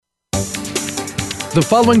The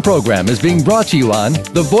following program is being brought to you on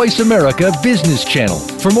the Voice America Business Channel.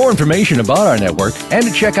 For more information about our network and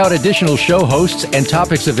to check out additional show hosts and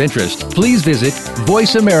topics of interest, please visit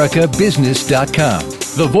voiceamericabusiness.com.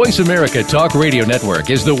 The Voice America Talk Radio Network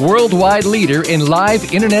is the worldwide leader in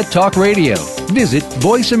live Internet talk radio. Visit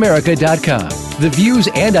voiceamerica.com. The views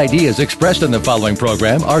and ideas expressed on the following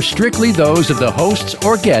program are strictly those of the hosts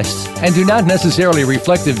or guests and do not necessarily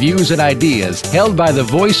reflect the views and ideas held by the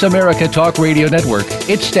Voice America Talk Radio Network,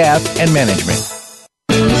 its staff, and management.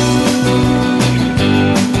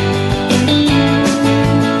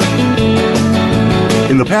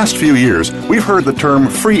 In the past few years, we've heard the term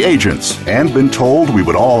free agents and been told we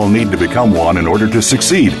would all need to become one in order to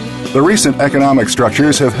succeed. The recent economic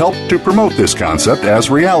structures have helped to promote this concept as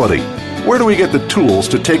reality. Where do we get the tools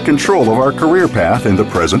to take control of our career path in the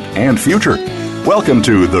present and future? Welcome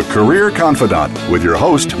to The Career Confidant with your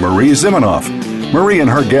host, Marie Zimenoff. Marie and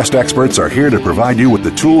her guest experts are here to provide you with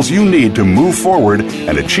the tools you need to move forward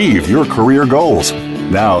and achieve your career goals.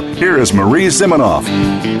 Now, here is Marie Zimenoff.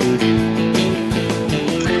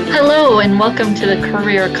 Hello and welcome to the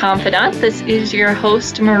Career Confidant. This is your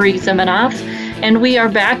host, Marie Zimenoff, and we are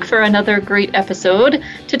back for another great episode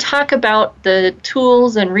to talk about the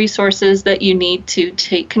tools and resources that you need to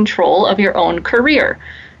take control of your own career.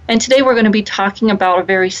 And today we're going to be talking about a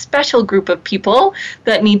very special group of people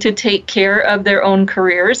that need to take care of their own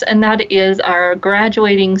careers, and that is our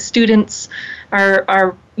graduating students,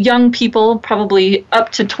 our young people, probably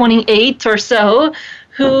up to 28 or so,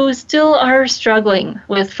 who still are struggling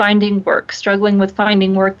with finding work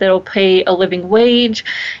that will pay a living wage,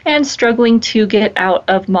 and struggling to get out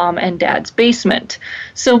of mom and dad's basement.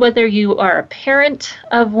 So whether you are a parent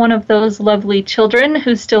of one of those lovely children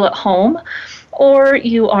who's still at home, or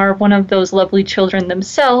you are one of those lovely children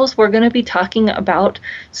themselves, we're going to be talking about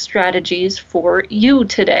strategies for you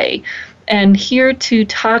today. And here to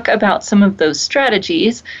talk about some of those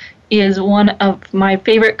strategies is one of my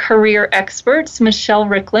favorite career experts, Michelle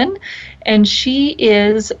Ricklin, and she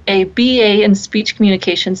is a BA in Speech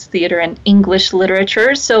Communications Theater and English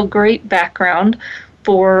Literature, so great background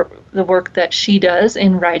for the work that she does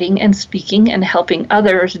in writing and speaking and helping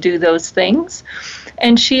others do those things.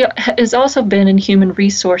 And she has also been in human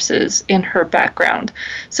resources in her background.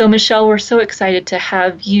 So Michelle, we're so excited to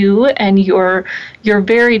have you and your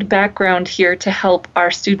varied background here to help our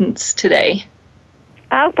students today.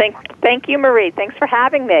 Oh, thank you, Marie. Thanks for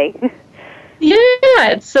having me. Yeah,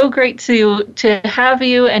 it's so great to have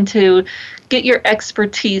you and to get your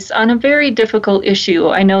expertise on a very difficult issue.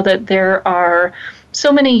 I know that there are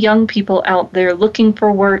so many young people out there looking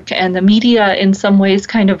for work, and the media in some ways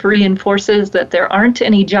kind of reinforces that there aren't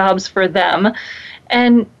any jobs for them.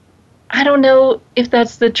 And I don't know if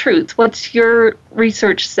that's the truth. What's your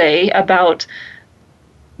research say about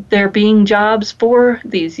there being jobs for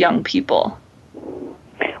these young people?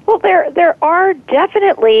 Well, there are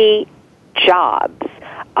definitely jobs.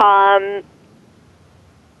 The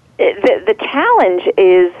challenge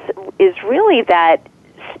is really that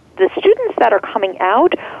the students that are coming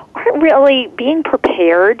out aren't really being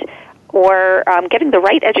prepared or getting the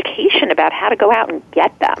right education about how to go out and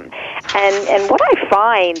get them. And what I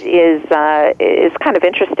find is kind of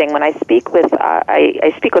interesting when I speak with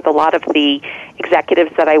I speak with a lot of the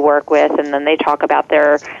executives that I work with, and then they talk about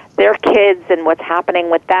their kids and what's happening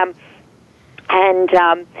with them, and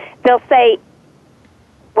they'll say,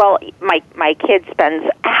 well, my kid spends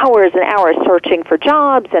hours and hours searching for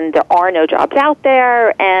jobs, and there are no jobs out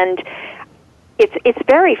there, and it's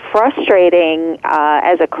very frustrating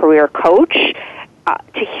as a career coach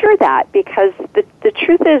to hear that, because the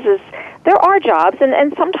truth is there are jobs,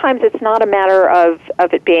 and sometimes it's not a matter of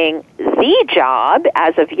it being the job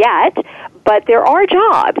as of yet, but there are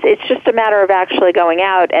jobs. It's just a matter of actually going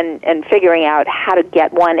out and figuring out how to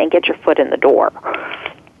get one and get your foot in the door.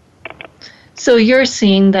 So you're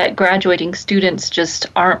seeing that graduating students just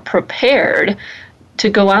aren't prepared to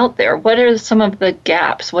go out there. What are some of the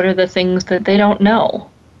gaps? What are the things that they don't know?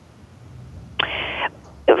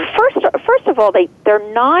 First of all,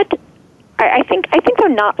 they're not. I think they're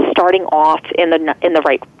not starting off in the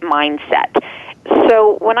right mindset.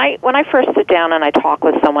 So when I first sit down and I talk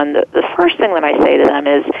with someone, the first thing that I say to them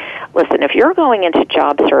is, listen, if you're going into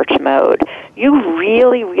job search mode, you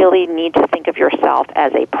really, really need to think of yourself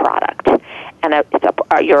as a product. And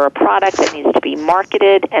you're a product that needs to be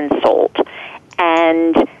marketed and sold.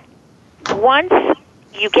 And once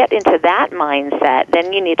you get into that mindset,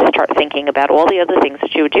 then you need to start thinking about all the other things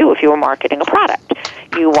that you would do if you were marketing a product.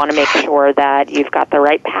 You want to make sure that you've got the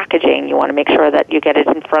right packaging. You want to make sure that you get it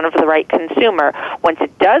in front of the right consumer. Once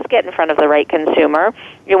it does get in front of the right consumer,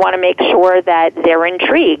 you want to make sure that they're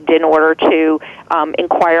intrigued in order to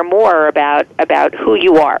inquire more about who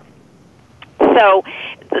you are. So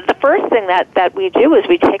the first thing that we do is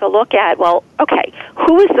we take a look at, well, okay,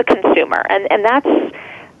 who is the consumer? And that's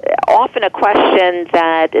often a question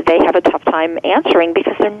that they have a tough time answering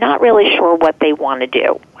because they're not really sure what they want to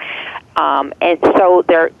do. And so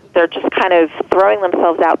they're just kind of throwing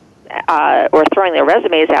themselves out or throwing their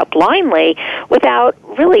resumes out blindly without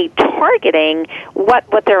really targeting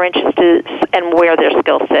what their interest is and where their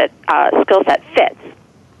skill set fits.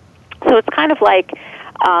 So it's kind of like,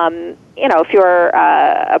 if you're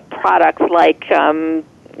a product like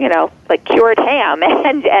like cured ham,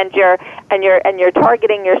 and you're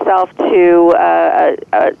targeting yourself to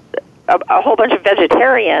a whole bunch of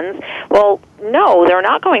vegetarians. Well, no, they're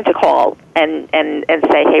not going to call and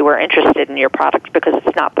say, "Hey, we're interested in your product," because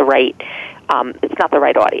it's not the right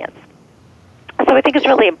audience. So I think it's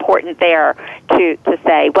really important there to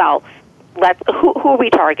say, well, who are we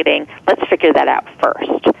targeting? Let's figure that out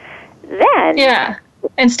first. Then, yeah,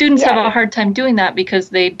 and students have a hard time doing that because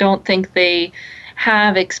they don't think they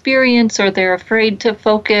have experience or they're afraid to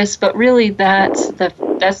focus, but really that's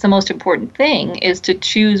the most important thing, is to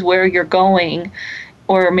choose where you're going,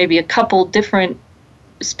 or maybe a couple different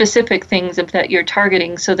specific things that you're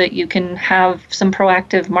targeting so that you can have some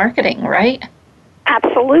proactive marketing, right?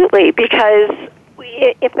 Absolutely, because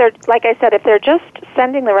if they're, like I said, if they're just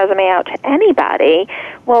sending the resume out to anybody,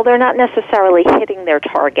 well, they're not necessarily hitting their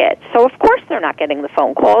target. So of course they're not getting the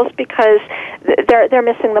phone calls because they're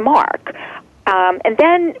missing the mark. And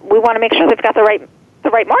then we want to make sure they've got the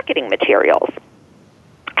right marketing materials,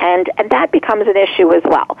 and that becomes an issue as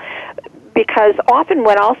well. Because often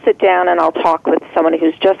when I'll sit down and I'll talk with someone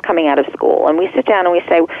who's just coming out of school, and we sit down and we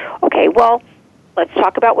say, okay, well, let's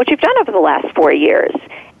talk about what you've done over the last 4 years.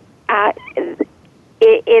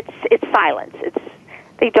 It's silence.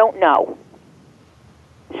 They don't know.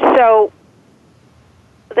 So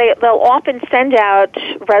they'll often send out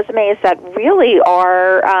resumes that really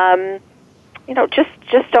are,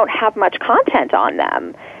 just don't have much content on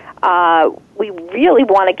them. We really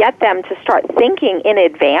want to get them to start thinking in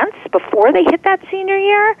advance before they hit that senior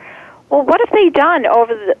year. Well, what have they done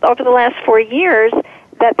over the last 4 years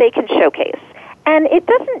that they can showcase? And it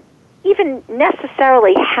doesn't even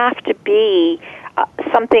necessarily have to be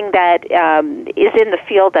something that is in the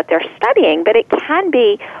field that they're studying, but it can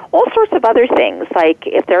be all sorts of other things, like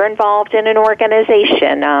if they're involved in an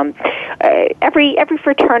organization, every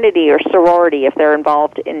fraternity or sorority, if they're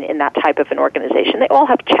involved in that type of an organization. They all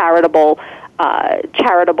have charitable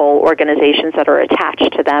organizations that are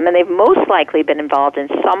attached to them, and they've most likely been involved in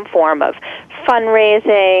some form of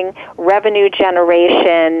fundraising, revenue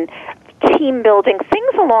generation, team building,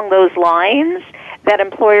 things along those lines that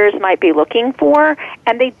employers might be looking for,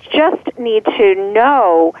 and they just need to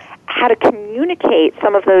know how to communicate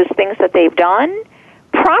some of those things that they've done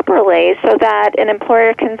properly so that an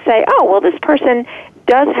employer can say, oh, well, this person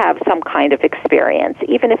does have some kind of experience,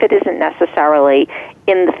 even if it isn't necessarily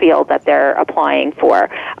in the field that they're applying for.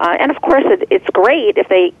 And of course, it's great if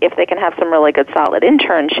they can have some really good solid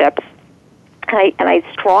internships. And I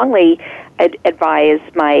strongly advise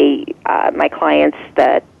my clients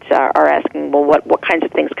that are asking, well, what kinds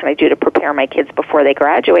of things can I do to prepare my kids before they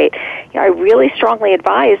graduate? I really strongly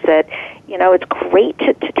advise that, it's great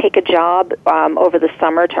to take a job over the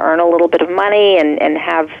summer to earn a little bit of money and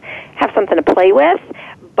have something to play with,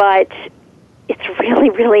 but it's really,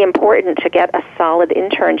 really important to get a solid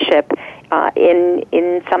internship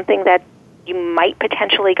in something that you might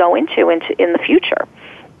potentially go into in the future.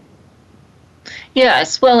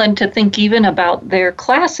 Yes, well, and to think even about their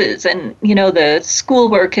classes, and, the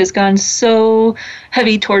schoolwork has gone so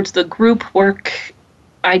heavy towards the group work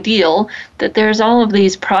ideal that there's all of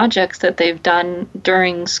these projects that they've done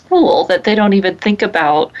during school that they don't even think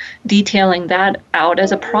about detailing that out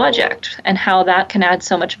as a project and how that can add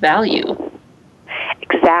so much value.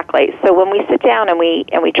 Exactly. So when we sit down and we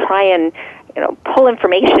try and pull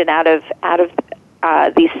information out of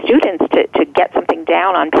these students to get something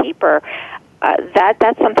down on paper,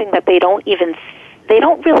 that's something that they don't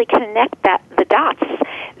really connect the dots.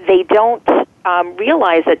 They don't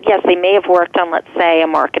realize that, yes, they may have worked on, let's say, a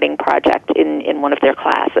marketing project in one of their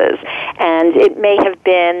classes, and it may have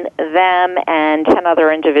been them and 10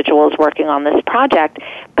 other individuals working on this project,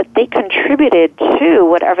 but they contributed to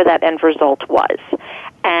whatever that end result was.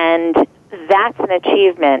 And that's an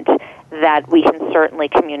achievement that we can certainly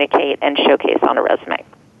communicate and showcase on a resume.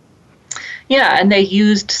 Yeah, and they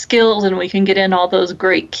used skills, and we can get in all those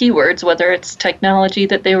great keywords, whether it's technology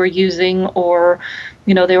that they were using or,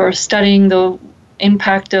 they were studying the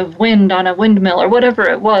impact of wind on a windmill or whatever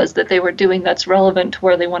it was that they were doing that's relevant to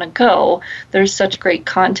where they want to go. There's such great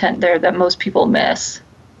content there that most people miss.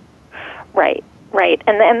 Right,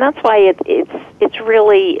 and that's why it's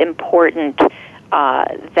really important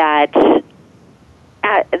that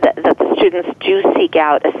the students do seek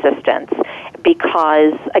out assistance,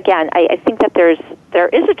 because again, I think that there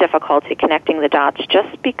is a difficulty connecting the dots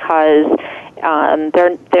just because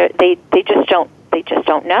they just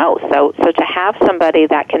don't know. So to have somebody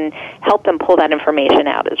that can help them pull that information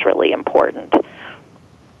out is really important.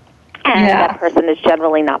 And that person is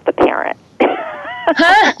generally not the parent,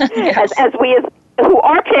 Yes. as we who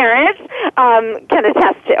are parents can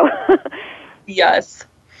attest to. Yes.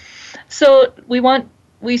 So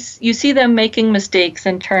you see them making mistakes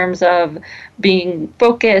in terms of being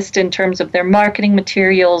focused, in terms of their marketing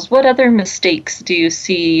materials. What other mistakes do you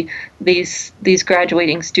see these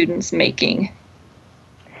graduating students making?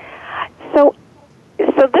 So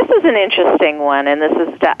this is an interesting one, and this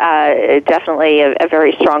is definitely a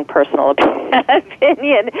very strong personal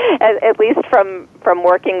opinion, at least from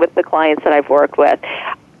working with the clients that I've worked with.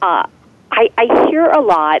 I hear a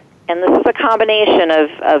lot, and this is a combination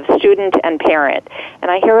of student and parent, and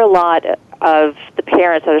I hear a lot of the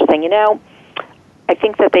parents that are saying, I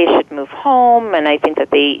think that they should move home, and I think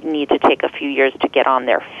that they need to take a few years to get on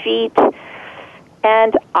their feet.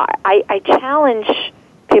 And I challenge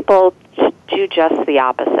people to do just the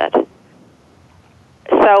opposite.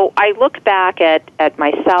 So I look back at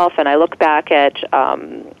myself, and I look back at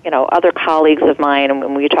other colleagues of mine, and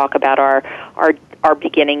when we talk about our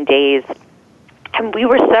beginning days, and we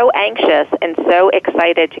were so anxious and so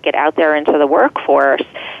excited to get out there into the workforce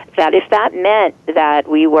that if that meant that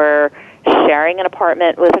we were sharing an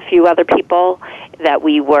apartment with a few other people, that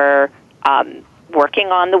we were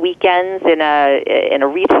working on the weekends in a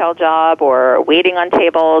retail job, or waiting on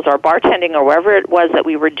tables, or bartending, or wherever it was that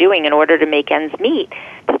we were doing in order to make ends meet,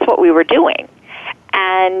 that's what we were doing.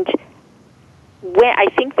 And when I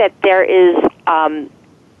think that there is a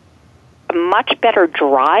much better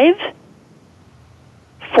drive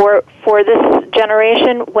for this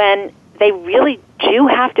generation when they really do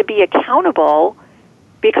have to be accountable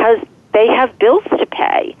because they have bills to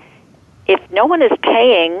pay. If no one is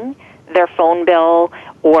paying their phone bill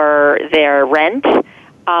or their rent,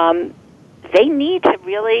 they need to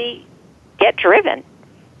really get driven.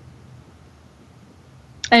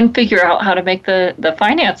 And figure out how to make the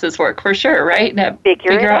finances work, for sure, right?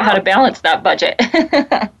 Figure out how to balance that budget.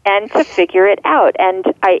 And to figure it out. And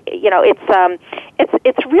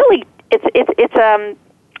it's really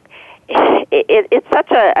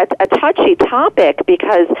such a touchy topic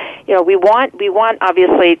because we want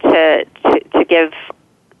obviously to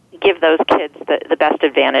give those kids the best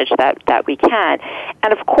advantage that we can.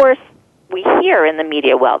 And of course, we hear in the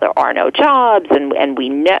media, well, there are no jobs, and we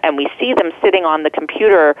know, and we see them sitting on the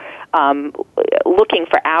computer looking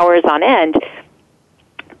for hours on end.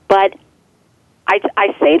 But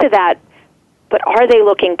I say to that, but are they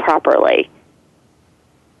looking properly?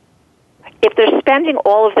 If they're spending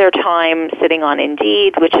all of their time sitting on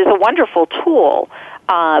Indeed, which is a wonderful tool,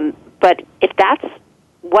 but if that's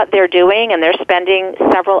what they're doing and they're spending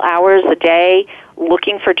several hours a day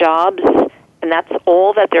looking for jobs, and that's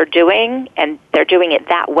all that they're doing, and they're doing it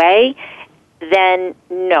that way, then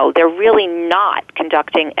no, they're really not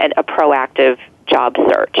conducting a proactive job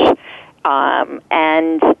search.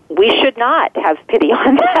 And we should not have pity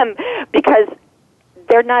on them because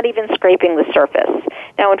they're not even scraping the surface.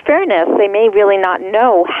 Now, in fairness, they may really not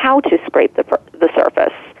know how to scrape the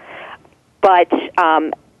surface. But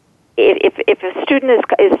if a student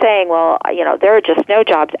is saying, well, there are just no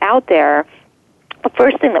jobs out there, the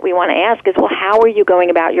first thing that we want to ask is, well, how are you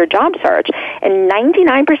going about your job search? And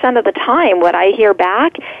 99% of the time, what I hear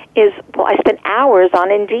back is, well, I spent hours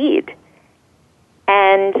on Indeed.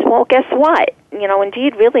 And, well, guess what?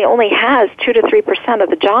 Indeed really only has 2 to 3%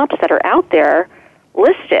 of the jobs that are out there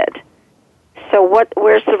listed. So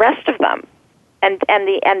where's the rest of them? And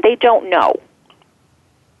they don't know.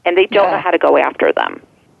 And they don't know how to go after them.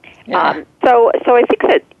 Yeah. So I think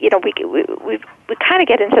that we kind of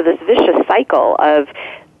get into this vicious cycle of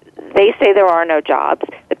they say there are no jobs.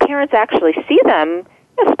 The parents actually see them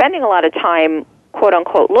spending a lot of time, quote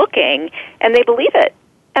unquote, looking, and they believe it.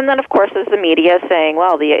 And then, of course, there's the media saying,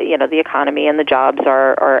 well, the economy and the jobs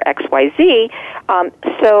are X, Y, Z.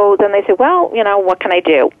 So then they say, well, what can I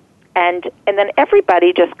do? And then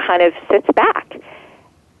everybody just kind of sits back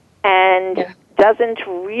and doesn't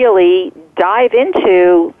really dive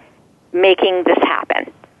into making this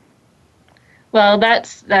happen. Well,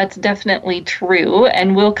 that's definitely true,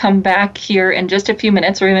 and we'll come back here in just a few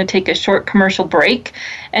minutes. We're going to take a short commercial break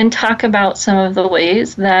and talk about some of the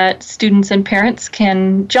ways that students and parents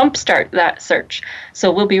can jumpstart that search.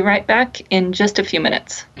 So we'll be right back in just a few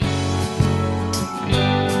minutes.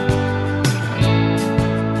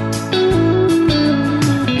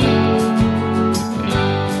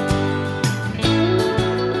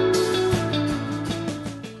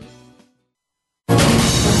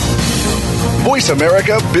 Voice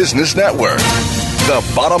America Business Network, the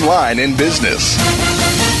bottom line in business.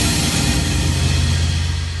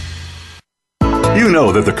 You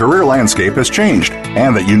know that the career landscape has changed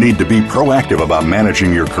and that you need to be proactive about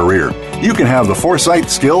managing your career. You can have the foresight,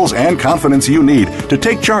 skills, and confidence you need to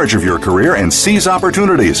take charge of your career and seize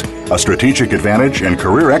opportunities. A strategic advantage and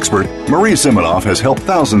career expert, Marie Zimenoff has helped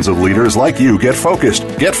thousands of leaders like you get focused,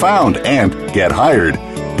 get found, and get hired.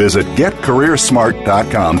 Visit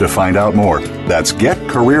getcareersmart.com to find out more. That's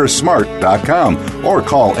getcareersmart.com or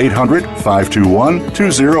call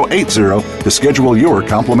 800-521-2080 to schedule your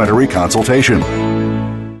complimentary consultation.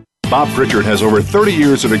 Bob Pritchard has over 30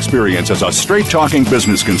 years of experience as a straight-talking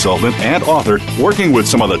business consultant and author working with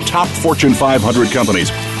some of the top Fortune 500 companies.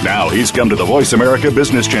 Now he's come to the Voice America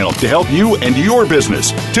Business Channel to help you and your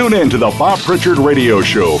business. Tune in to the Bob Pritchard Radio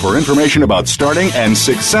Show for information about starting and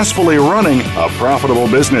successfully running a profitable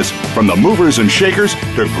business. From the movers and shakers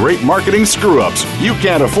to great marketing screw-ups, you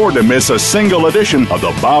can't afford to miss a single edition of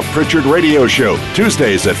the Bob Pritchard Radio Show.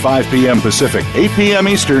 Tuesdays at 5 p.m. Pacific, 8 p.m.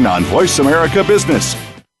 Eastern on Voice America Business.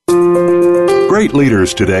 Great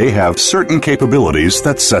leaders today have certain capabilities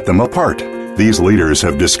that set them apart. These leaders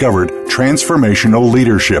have discovered transformational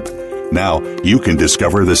leadership. Now, you can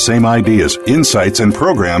discover the same ideas, insights, and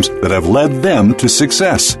programs that have led them to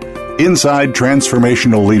success. Inside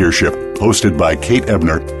Transformational Leadership, hosted by Kate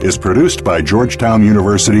Ebner, is produced by Georgetown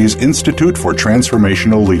University's Institute for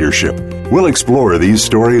Transformational Leadership. We'll explore these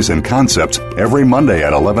stories and concepts every Monday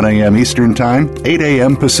at 11 a.m. Eastern Time, 8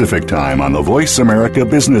 a.m. Pacific Time on the Voice America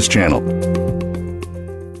Business Channel.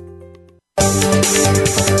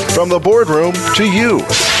 From the boardroom to you,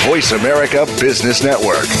 Voice America Business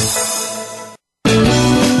Network.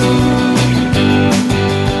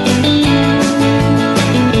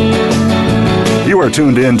 You are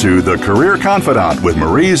tuned in to The Career Confidant with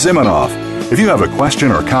Marie Zimenoff. If you have a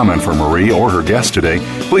question or comment for Marie or her guest today,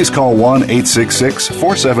 please call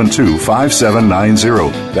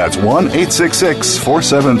 1-866-472-5790. That's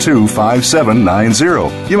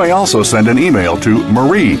 1-866-472-5790. You may also send an email to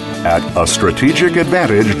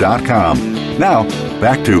marie@astrategicadvantage.com. Now,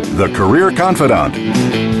 back to The Career Confidant.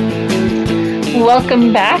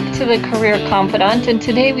 Welcome back to The Career Confidant, and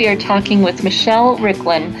today we are talking with Michelle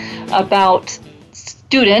Ricklin about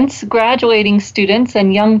students, graduating students,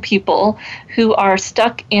 and young people who are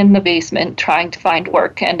stuck in the basement trying to find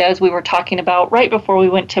work. And as we were talking about right before we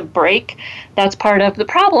went to break, that's part of the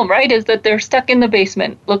problem, right, is that they're stuck in the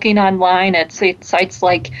basement looking online at sites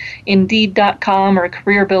like Indeed.com or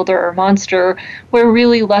Career Builder or Monster, where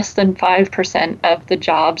really less than 5% of the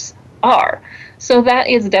jobs are. So that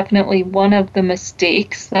is definitely one of the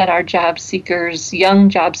mistakes that our job seekers, young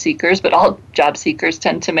job seekers, but all job seekers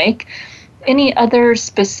tend to make. Any other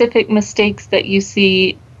specific mistakes that you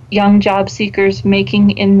see young job seekers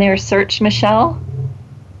making in their search, Michelle?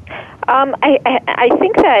 I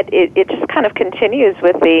think that it just kind of continues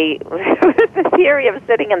with the theory of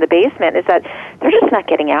sitting in the basement, is that they're just not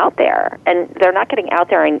getting out there, and they're not getting out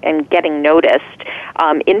there and getting noticed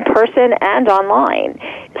in person and online.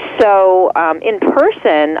 So in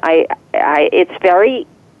person, it's very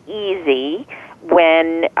easy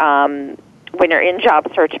when you're in job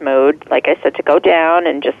search mode, like I said, to go down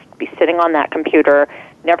and just be sitting on that computer,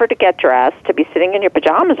 never to get dressed, to be sitting in your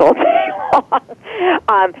pajamas all day long,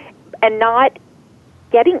 and not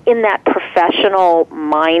getting in that professional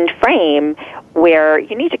mind frame where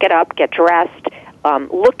you need to get up, get dressed,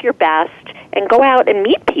 look your best, and go out and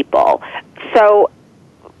meet people. So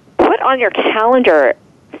put on your calendar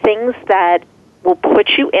things that will put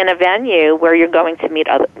you in a venue where you're going to meet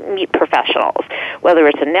professionals, whether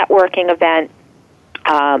it's a networking event,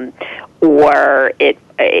 or it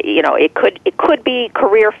could be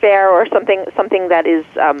career fair or something that is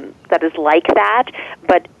like that.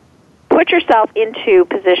 But put yourself into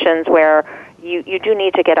positions where you do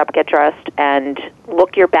need to get up, get dressed, and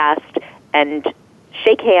look your best, and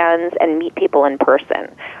shake hands and meet people in person.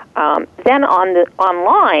 Then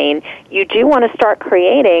online, you do want to start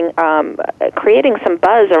creating some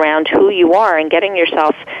buzz around who you are and getting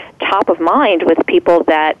yourself top of mind with people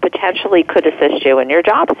that potentially could assist you in your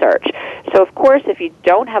job search. So, of course, if you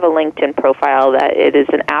don't have a LinkedIn profile, that it is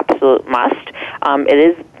an absolute must. It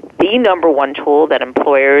is the number one tool that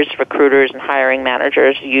employers, recruiters, and hiring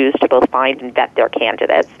managers use to both find and vet their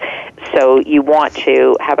candidates. So you want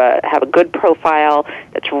to have a good profile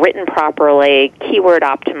that's written properly, keyword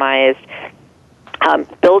optimized,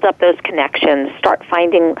 build up those connections, start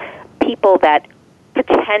finding people that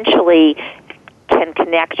potentially can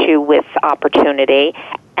connect you with opportunity,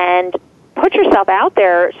 and put yourself out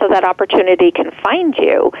there so that opportunity can find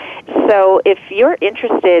you. So if you're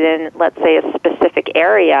interested in, let's say, a specific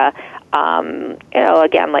area,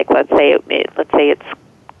 again, like let's say it's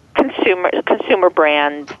consumer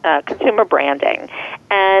branding,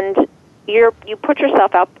 and you put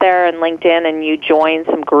yourself out there in LinkedIn and you join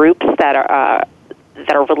some groups that are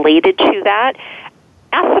related to that.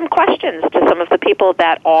 Ask some questions to some of the people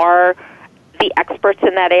that are the experts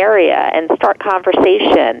in that area and start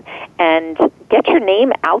conversation and get your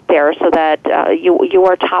name out there so that you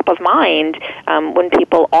are top of mind when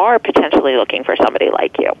people are potentially looking for somebody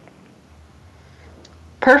like you.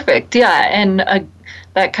 Perfect. Yeah, and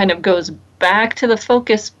that kind of goes back to the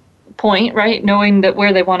focus point, right? Knowing that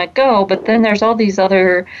where they want to go, but then there's all these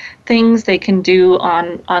other things they can do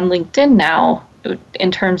on LinkedIn now in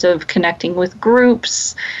terms of connecting with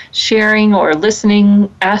groups, sharing or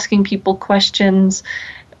listening, asking people questions.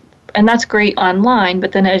 And that's great online,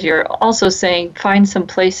 but then as you're also saying, find some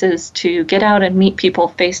places to get out and meet people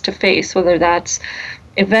face to face, whether that's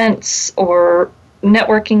events or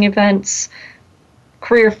networking events,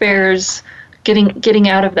 career fairs. Getting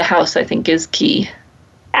out of the house, I think, is key.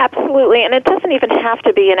 Absolutely, and it doesn't even have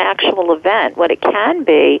to be an actual event. What it can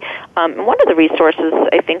be, one of the resources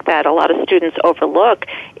I think that a lot of students overlook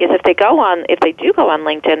is if they do go on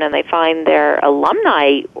LinkedIn and they find their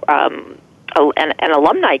alumni, an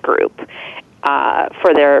alumni group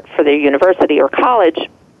for their university or college,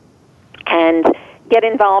 and get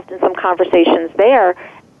involved in some conversations there.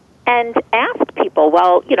 And ask people,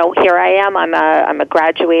 well, here I am. I'm a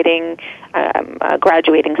graduating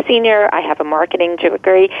senior. I have a marketing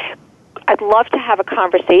degree. I'd love to have a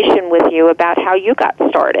conversation with you about how you got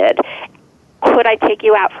started. Could I take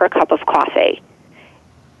you out for a cup of coffee?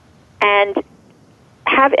 And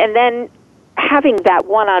then having that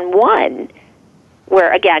one-on-one,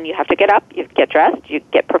 where again you have to get up, you get dressed, you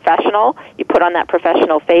get professional, you put on that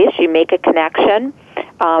professional face, you make a connection.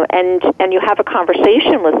 And you have a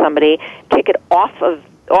conversation with somebody, take it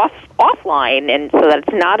offline, and so that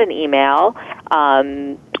it's not an email,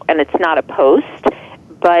 and it's not a post,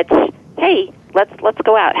 but hey, let's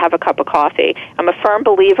go out, have a cup of coffee. I'm a firm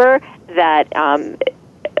believer that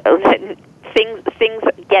things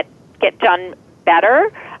get done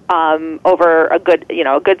better over a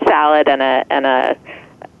good salad and a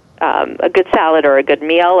good salad or a good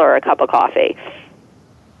meal or a cup of coffee.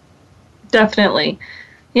 Definitely.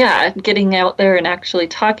 Yeah, getting out there and actually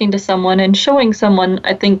talking to someone and showing someone,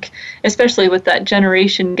 I think, especially with that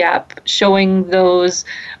generation gap, showing those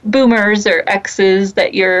boomers or X's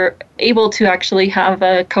that you're able to actually have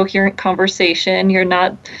a coherent conversation. You're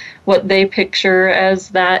not what they picture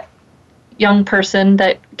as that young person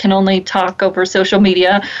that can only talk over social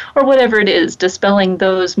media or whatever it is. Dispelling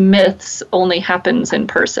those myths only happens in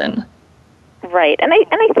person. Right, and I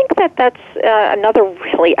think that's another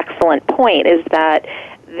really excellent point, is that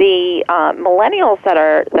the millennials that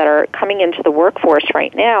are coming into the workforce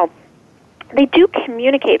right now, they do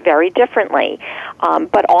communicate very differently,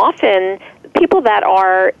 but often people that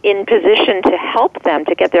are in position to help them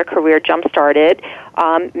to get their career jump started,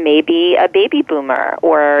 maybe a baby boomer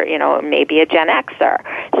or maybe a Gen Xer.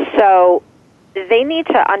 So they need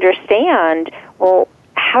to understand, well,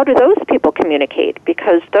 how do those people communicate?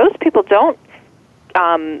 Because those people don't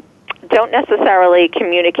necessarily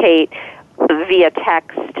communicate via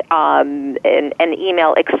text and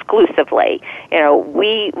email exclusively.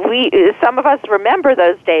 We some of us remember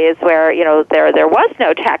those days where there was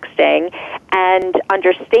no texting, and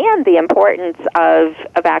understand the importance of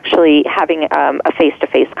actually having a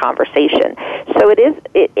face-to-face conversation. So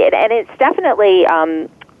it's definitely a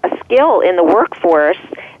skill in the workforce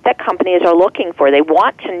that companies are looking for. They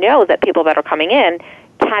want to know that people that are coming in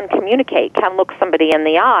can communicate, can look somebody in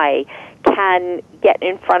the eye, can get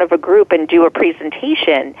in front of a group and do a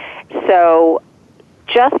presentation. So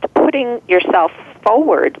just putting yourself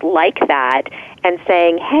forward like that and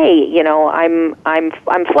saying, hey, I'm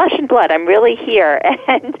flesh and blood. I'm really here,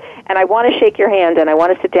 and I want to shake your hand, and I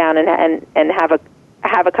want to sit down and have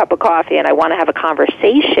have a cup of coffee and I want to have a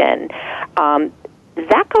conversation,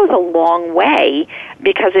 that goes a long way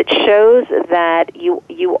because it shows that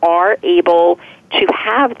you are able to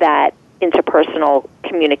have that interpersonal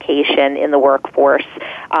communication in the workforce,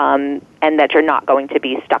 and that you're not going to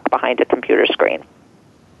be stuck behind a computer screen.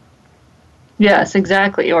 Yes,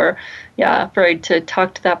 exactly. Or, afraid to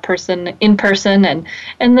talk to that person in person,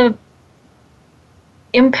 and the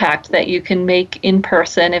impact that you can make in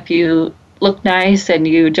person if you look nice and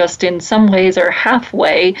you just in some ways are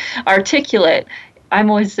halfway articulate. I'm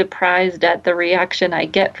always surprised at the reaction I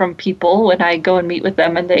get from people when I go and meet with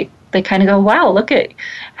them, and they kind of go, wow, look at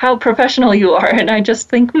how professional you are. And I just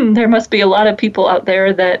think, there must be a lot of people out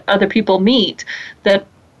there that other people meet that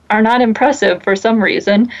are not impressive for some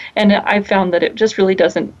reason. And I found that it just really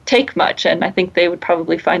doesn't take much. And I think they would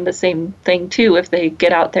probably find the same thing too if they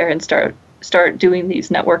get out there and start doing these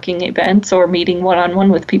networking events or meeting one-on-one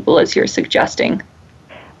with people as you're suggesting.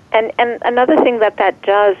 And another thing that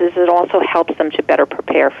does is it also helps them to better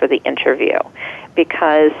prepare for the interview,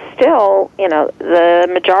 because still, the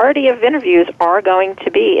majority of interviews are going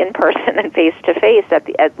to be in person and face-to-face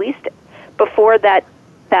at least before that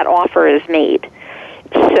offer is made.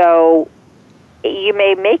 So you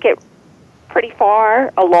may make it pretty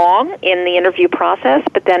far along in the interview process,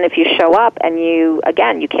 but then if you show up and you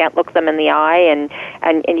can't look them in the eye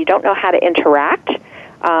and you don't know how to interact,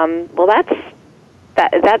 well,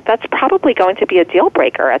 that's probably going to be a deal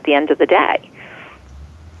breaker at the end of the day.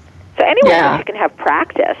 So anyway, you can have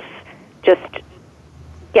practice, just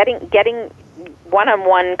getting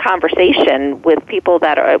one-on-one conversation with people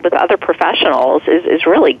that are with other professionals is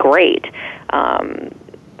really great.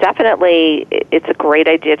 Definitely, it's a great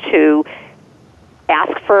idea to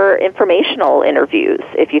ask for informational interviews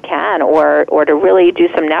if you can, or to really do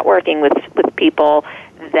some networking with people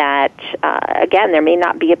that, again, there may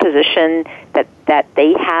not be a position that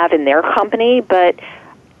they have in their company, but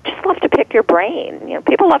just love to pick your brain.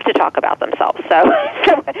 People love to talk about themselves.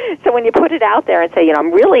 So when you put it out there and say,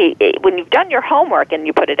 I'm really, when you've done your homework and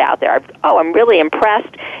you put it out there, I'm really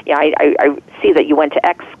impressed. I see that you went to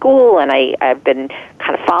X school, and I've been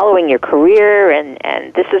kind of following your career,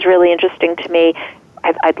 and this is really interesting to me.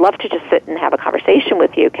 I'd love to just sit and have a conversation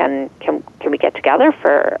with you. Can we get together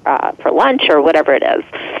for lunch or whatever it is?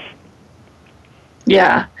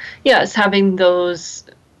 Yeah. Yes, having those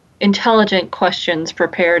intelligent questions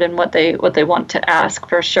prepared and what they want to ask,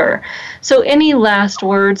 for sure. So any last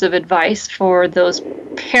words of advice for those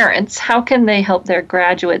parents? How can they help their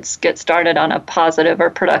graduates get started on a positive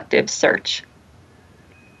or productive search?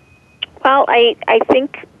 Well, I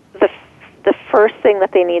think the first thing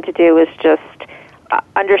that they need to do is just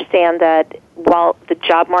understand that while the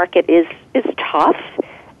job market is tough,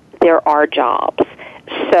 there are jobs.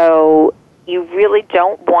 So you really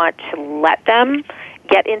don't want to let them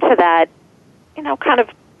get into that, kind of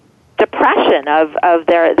depression of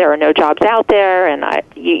there are no jobs out there, and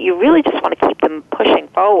you really just want to keep them pushing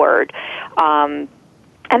forward. And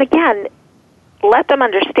again, let them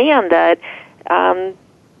understand that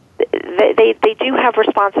they do have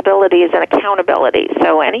responsibilities and accountability.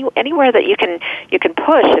 So anywhere that you can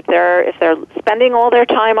push, if they're spending all their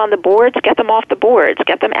time on the boards, get them off the boards,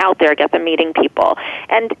 get them out there, get them meeting people,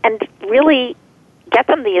 and really get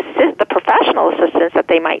them the professional assistance that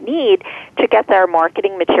they might need to get their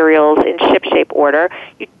marketing materials in ship-shape order.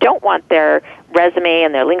 You don't want their resume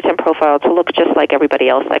and their LinkedIn profile to look just like everybody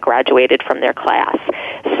else that graduated from their class.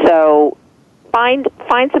 So find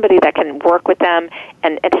somebody that can work with them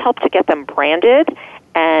and help to get them branded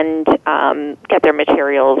and get their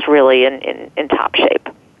materials really in top shape.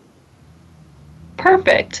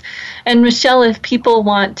 Perfect. And Michelle, if people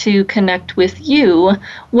want to connect with you,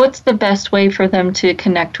 what's the best way for them to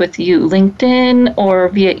connect with you? LinkedIn or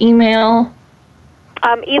via email?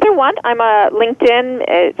 Either one. I'm a LinkedIn.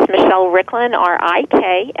 It's Michelle Riklan,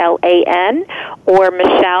 Riklan, or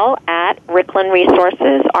Michelle at Riklan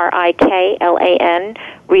Resources, Riklan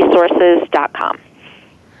Resources.com.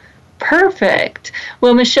 Perfect.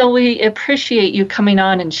 Well, Michelle, we appreciate you coming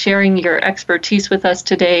on and sharing your expertise with us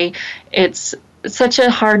today. It's such a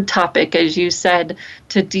hard topic, as you said,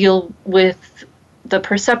 to deal with the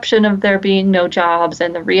perception of there being no jobs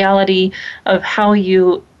and the reality of how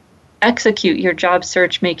you execute your job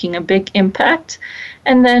search making a big impact,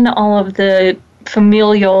 and then all of the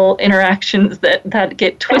familial interactions that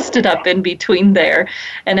get twisted up in between there.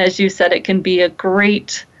 And as you said, it can be a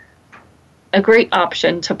great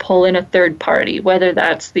option to pull in a third party, whether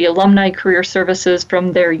that's the alumni career services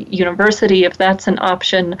from their university, if that's an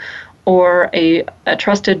option, or a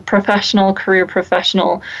trusted career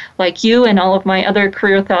professional like you and all of my other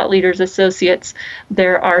Career Thought Leaders associates.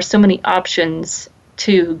 There are so many options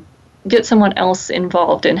to get someone else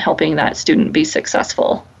involved in helping that student be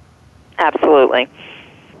successful. Absolutely.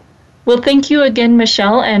 Well, thank you again,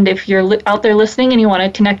 Michelle. And if you're out there listening and you want to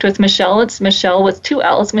connect with Michelle, it's Michelle with 2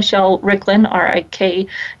 L's, Michelle Riklan,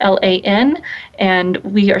 Riklan. And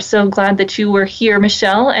we are so glad that you were here,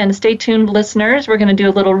 Michelle. And stay tuned, listeners. We're going to do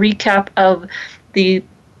a little recap of the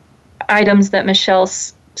items that Michelle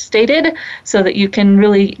stated so that you can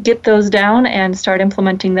really get those down and start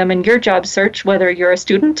implementing them in your job search, whether you're a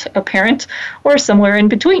student, a parent, or somewhere in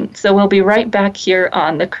between. So we'll be right back here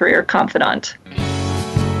on The Career Confidant.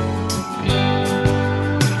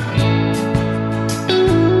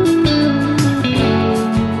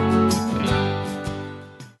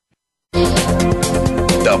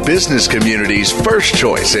 The business community's first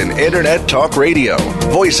choice in Internet Talk Radio,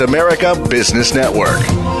 Voice America Business Network.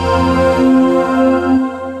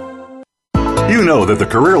 You know that the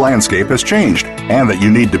career landscape has changed and that you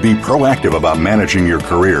need to be proactive about managing your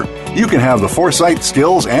career. You can have the foresight,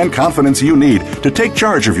 skills, and confidence you need to take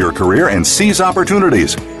charge of your career and seize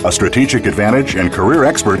opportunities. A strategic advantage and career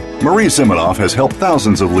expert, Marie Zimenoff has helped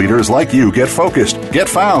thousands of leaders like you get focused, get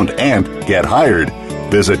found, and get hired.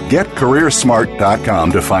 Visit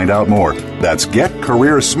getcareersmart.com to find out more. That's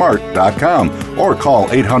getcareersmart.com or call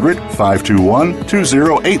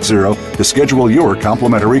 800-521-2080 to schedule your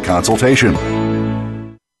complimentary consultation.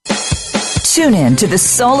 Tune in to The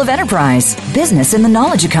Soul of Enterprise, Business in the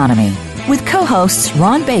Knowledge Economy, with co-hosts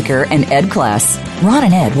Ron Baker and Ed Kless. Ron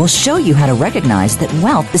and Ed will show you how to recognize that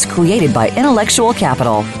wealth is created by intellectual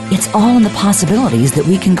capital. It's all in the possibilities that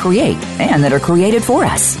we can create and that are created for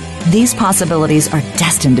us. These possibilities are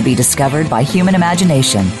destined to be discovered by human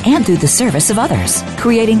imagination and through the service of others,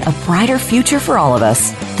 creating a brighter future for all of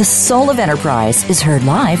us. The Soul of Enterprise is heard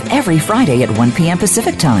live every Friday at 1 p.m.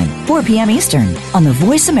 Pacific Time, 4 p.m. Eastern, on the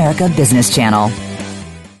Voice America Business Channel.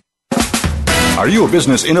 Are you a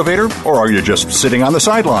business innovator or are you just sitting on the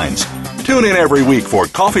sidelines? Tune in every week for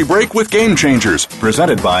Coffee Break with Game Changers,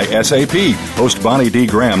 presented by SAP. Host Bonnie D.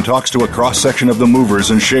 Graham talks to a cross-section of the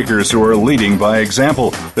movers and shakers who are leading by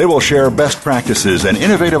example. They will share best practices and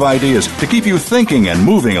innovative ideas to keep you thinking and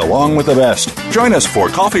moving along with the best. Join us for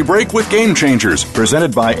Coffee Break with Game Changers,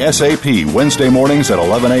 presented by SAP, Wednesday mornings at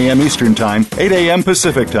 11 a.m. Eastern Time, 8 a.m.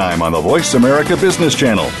 Pacific Time on the Voice America Business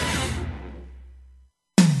Channel.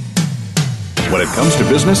 When it comes to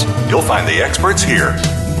business, you'll find the experts here.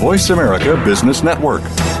 Voice America Business Network.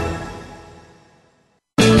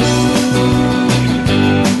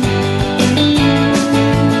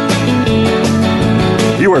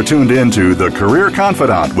 You are tuned in to The Career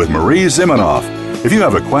Confidant with Marie Zimenoff. If you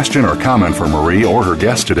have a question or comment for Marie or her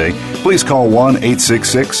guest today, please call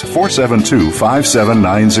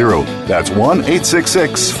 1-866-472-5790. That's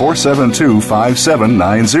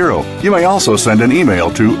 1-866-472-5790. You may also send an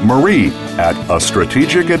email to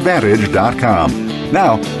marie@astrategicadvantage.com.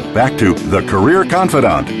 Now, back to The Career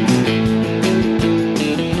Confidant.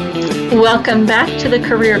 Welcome back to The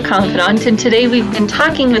Career Confidant, and today we've been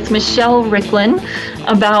talking with Michelle Riklan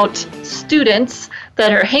about students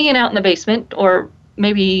that are hanging out in the basement, or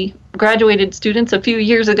maybe graduated students a few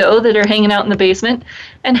years ago that are hanging out in the basement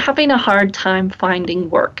and having a hard time finding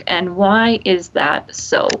work. And why is that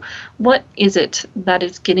so? What is it that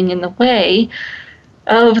is getting in the way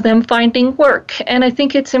of them finding work? And I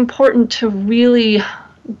think it's important to really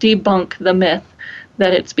debunk the myth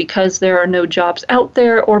that it's because there are no jobs out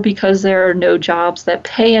there or because there are no jobs that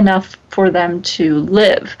pay enough for them to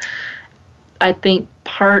live. I think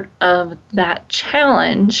part of that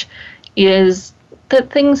challenge is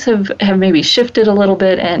that things have maybe shifted a little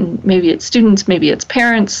bit, and maybe it's students, maybe it's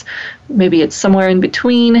parents, maybe it's somewhere in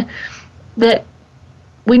between, that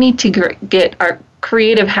we need to get our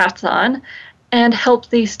creative hats on and help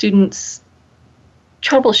these students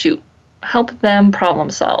troubleshoot, help them problem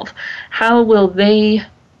solve. How will they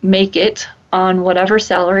make it on whatever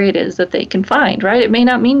salary it is that they can find, right? It may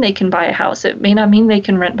not mean they can buy a house. It may not mean they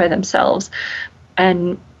can rent by themselves.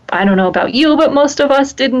 And I don't know about you, but most of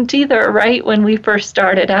us didn't either, right? When we first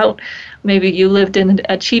started out, maybe you lived in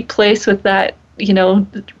a cheap place with that,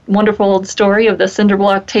 wonderful old story of the cinder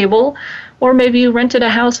block table, or maybe you rented a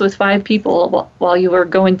house with 5 people while you were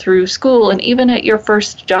going through school, and even at your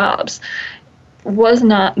first jobs. Was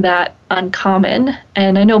not that uncommon,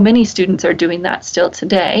 and I know many students are doing that still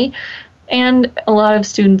today, and a lot of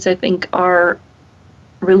students, I think, are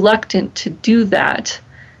reluctant to do that.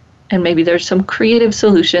 And maybe there's some creative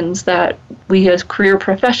solutions that we as career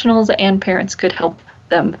professionals and parents could help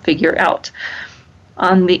them figure out.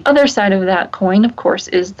 On the other side of that coin, of course,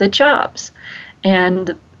 is the jobs.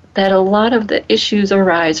 And that a lot of the issues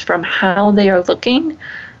arise from how they are looking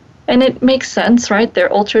And it makes sense, right?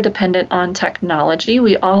 They're ultra dependent on technology.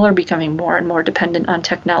 We all are becoming more and more dependent on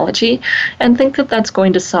technology and think that that's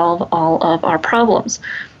going to solve all of our problems.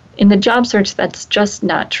 In the job search, that's just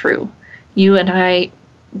not true. You and I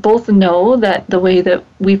both know that the way that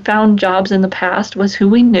we found jobs in the past was who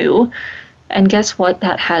we knew. And guess what?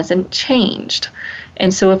 That hasn't changed.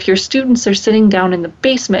 And so if your students are sitting down in the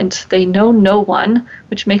basement, they know no one,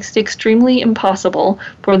 which makes it extremely impossible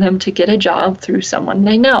for them to get a job through someone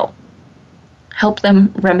they know. Help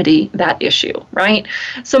them remedy that issue, right?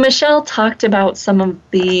 So Michelle talked about some of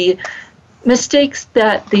the mistakes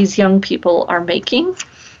that these young people are making,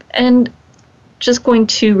 and just going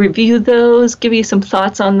to review those, give you some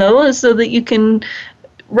thoughts on those so that you can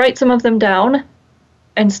write some of them down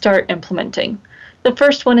and start implementing. The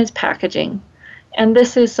first one is packaging. And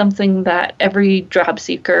this is something that every job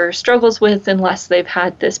seeker struggles with unless they've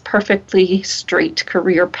had this perfectly straight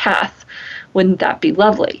career path. Wouldn't that be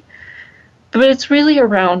lovely? But it's really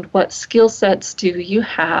around what skill sets do you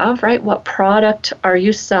have, right? What product are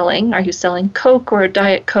you selling? Are you selling Coke or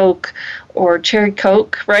Diet Coke or Cherry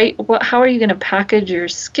Coke, right? How are you going to package your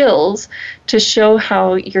skills to show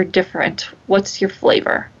how you're different? What's your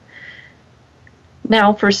flavor?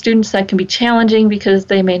 Now, for students, that can be challenging because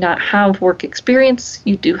they may not have work experience.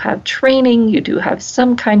 You do have training. You do have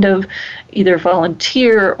some kind of either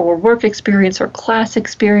volunteer or work experience or class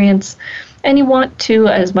experience. And you want to,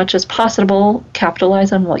 as much as possible,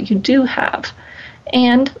 capitalize on what you do have.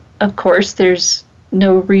 And, of course, there's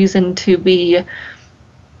no reason to be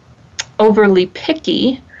overly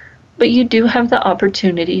picky, but you do have the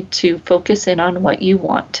opportunity to focus in on what you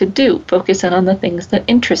want to do. Focus in on the things that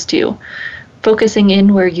interest you. Focusing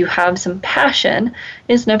in where you have some passion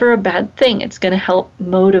is never a bad thing. It's going to help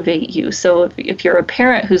motivate you. So if you're a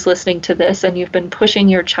parent who's listening to this and you've been pushing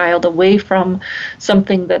your child away from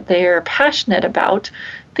something that they're passionate about,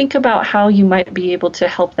 think about how you might be able to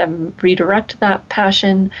help them redirect that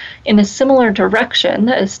passion in a similar direction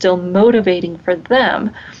that is still motivating for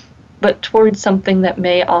them, but towards something that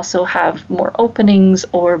may also have more openings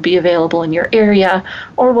or be available in your area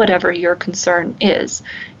or whatever your concern is.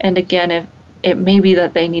 And again, if it may be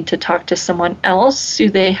that they need to talk to someone else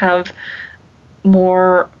who they have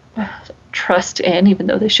more trust in, even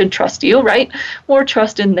though they should trust you, right? More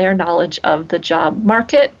trust in their knowledge of the job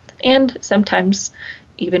market. And sometimes,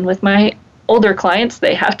 even with my older clients,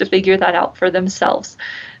 they have to figure that out for themselves.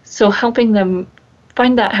 So helping them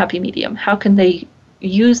find that happy medium. How can they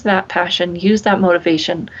use that passion, use that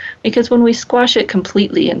motivation? Because when we squash it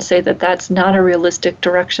completely and say that that's not a realistic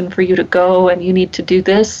direction for you to go and you need to do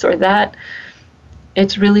this or that,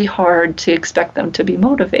 it's really hard to expect them to be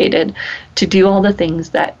motivated to do all the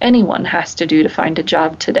things that anyone has to do to find a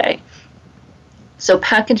job today. So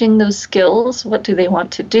packaging those skills, what do they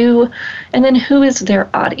want to do? And then who is their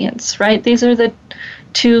audience, right? These are the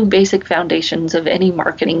two basic foundations of any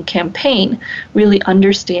marketing campaign, really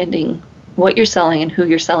understanding what you're selling and who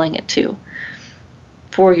you're selling it to.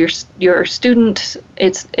 For your student,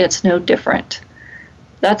 it's no different.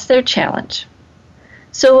 That's their challenge.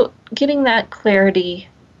 So getting that clarity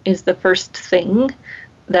is the first thing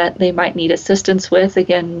that they might need assistance with.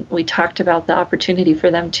 Again, we talked about the opportunity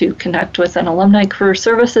for them to connect with an alumni career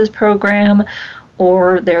services program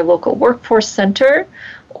or their local workforce center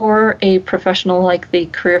or a professional like the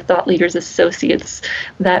Career Thought Leaders Associates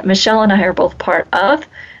that Michelle and I are both part of,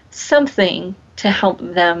 something to help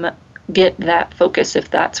them get that focus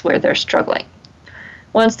if that's where they're struggling.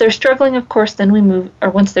 Once they're struggling, of course, then we move, or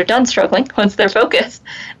once they're done struggling, once they're focused,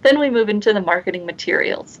 then we move into the marketing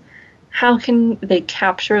materials. How can they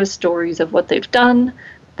capture the stories of what they've done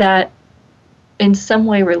that in some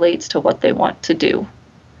way relates to what they want to do?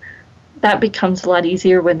 That becomes a lot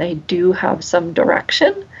easier when they do have some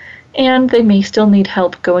direction, and they may still need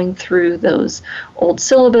help going through those old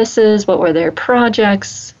syllabuses. What were their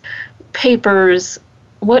projects, papers?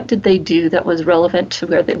 What did they do that was relevant to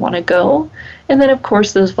where they want to go? And then, of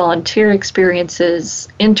course, those volunteer experiences,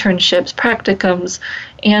 internships, practicums,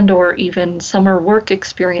 and or even summer work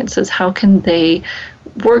experiences. How can they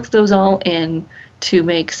work those all in to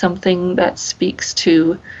make something that speaks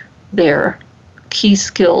to their key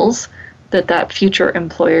skills that future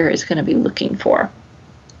employer is going to be looking for?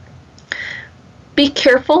 Be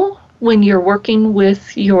careful when you're working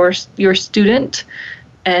with your student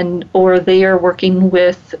and or they are working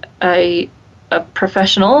with a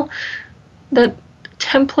professional, that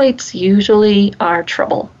templates usually are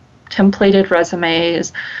trouble. Templated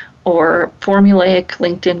resumes or formulaic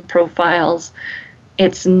LinkedIn profiles.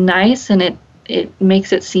 It's nice and it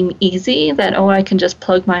makes it seem easy that, oh, I can just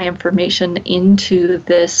plug my information into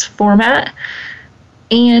this format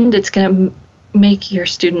and it's going to make your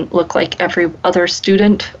student look like every other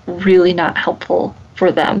student, really not helpful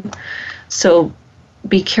for them. So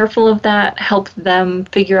be careful of that. Help them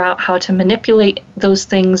figure out how to manipulate those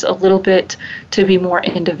things a little bit to be more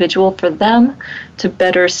individual for them, to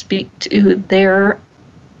better speak to their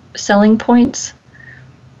selling points,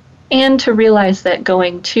 and to realize that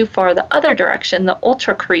going too far the other direction, the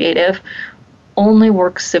ultra creative, only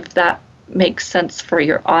works if that makes sense for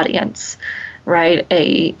your audience, right?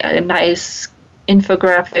 A nice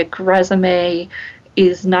infographic resume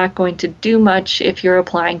is not going to do much if you're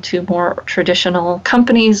applying to more traditional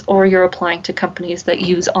companies or you're applying to companies that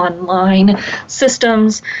use online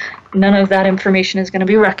systems. None of that information is going to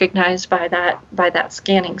be recognized by that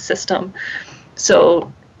scanning system.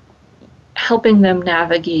 So helping them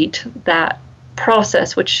navigate that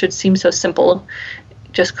process, which should seem so simple,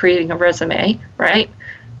 just creating a resume, right?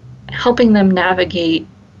 Helping them navigate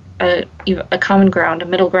a common ground, a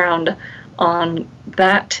middle ground on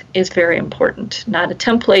that is very important. Not a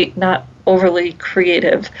template, not overly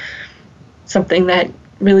creative, something that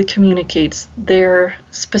really communicates their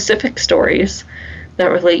specific stories that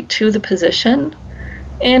relate to the position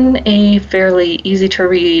in a fairly easy to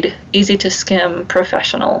read, easy to skim,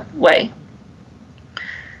 professional way.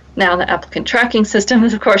 Now, the applicant tracking system,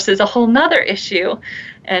 of course, is a whole nother issue,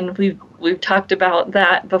 and we've talked about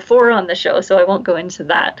that before on the show, so I won't go into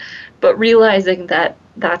that. But realizing that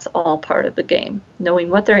that's all part of the game, knowing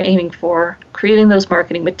what they're aiming for, creating those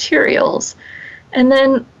marketing materials, and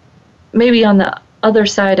then maybe on the other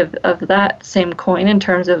side of that same coin, in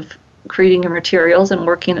terms of creating your materials and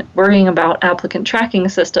worrying about applicant tracking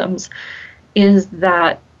systems, is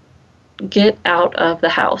that get out of the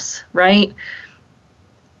house, right?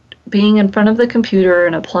 Being in front of the computer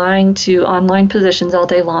and applying to online positions all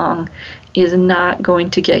day long is not going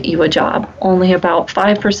to get you a job. Only about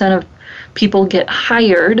 5% of people get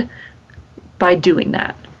hired by doing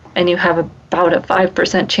that. And you have about a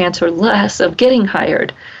 5% chance or less of getting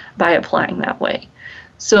hired by applying that way.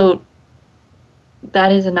 So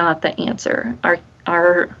that is not the answer.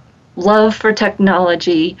 Our love for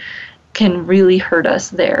technology can really hurt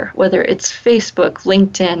us there, whether it's Facebook,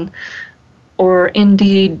 LinkedIn, or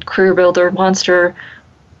Indeed, Career Builder, Monster,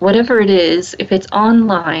 whatever it is. If it's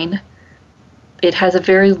online, it has a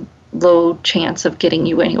very low chance of getting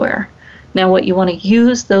you anywhere. Now, what you want to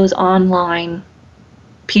use those online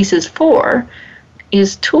pieces for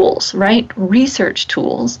is tools, right? Research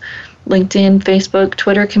tools. LinkedIn, Facebook,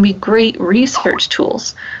 Twitter can be great research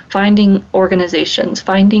tools. Finding organizations,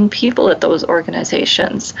 finding people at those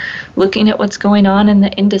organizations, looking at what's going on in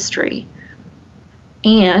the industry.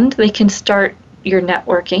 And they can start your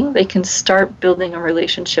networking. They can start building a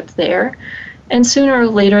relationship there. And sooner or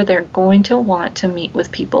later, they're going to want to meet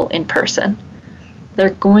with people in person. They're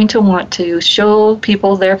going to want to show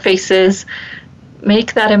people their faces,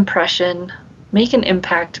 make that impression, make an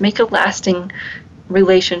impact, make a lasting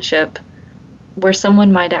relationship where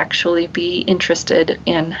someone might actually be interested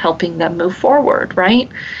in helping them move forward, right?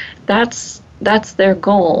 That's their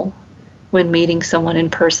goal when meeting someone in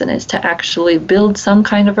person, is to actually build some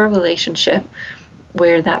kind of a relationship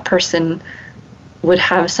where that person would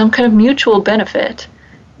have some kind of mutual benefit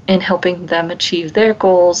in helping them achieve their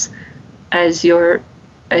goals, as your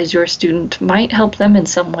student might help them in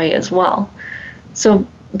some way as well. So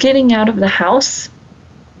getting out of the house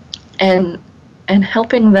and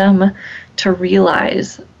helping them to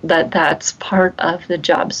realize that that's part of the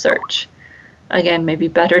job search. Again, maybe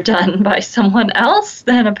better done by someone else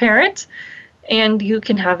than a parent, and you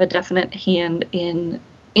can have a definite hand in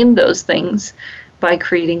those things by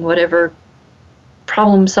creating whatever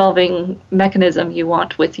problem-solving mechanism you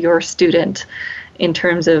want with your student, in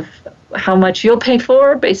terms of how much you'll pay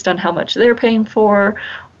for based on how much they're paying for,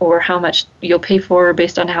 or how much you'll pay for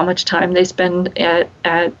based on how much time they spend at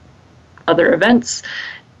other events,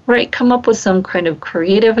 right? Come up with some kind of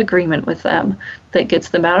creative agreement with them that gets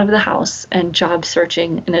them out of the house and job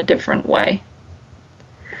searching in a different way.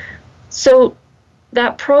 So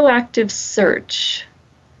that proactive search,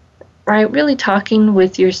 right? Really talking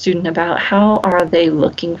with your student about how are they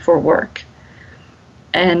looking for work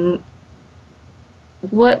and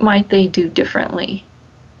what might they do differently.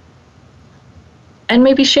 And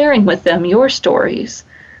maybe sharing with them your stories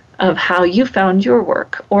of how you found your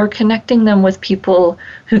work, or connecting them with people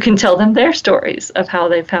who can tell them their stories of how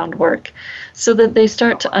they found work, so that they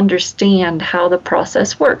start to understand how the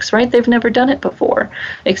process works, right? They've never done it before.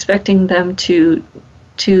 Expecting them to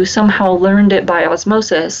somehow learned it by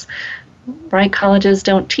osmosis, right? Colleges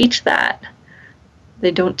don't teach that.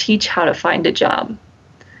 They don't teach how to find a job.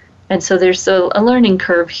 And so there's a learning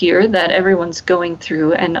curve here that everyone's going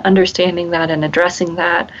through, and understanding that and addressing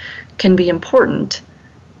that can be important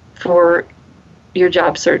for your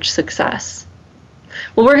job search success.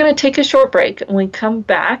 Well, we're going to take a short break. When we come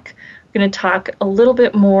back, we're going to talk a little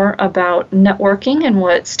bit more about networking and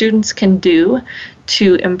what students can do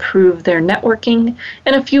to improve their networking,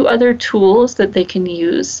 and a few other tools that they can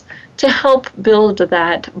use to help build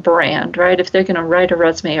that brand, right? If they're going to write a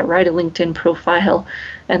resume or write a LinkedIn profile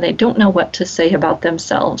and they don't know what to say about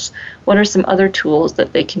themselves, what are some other tools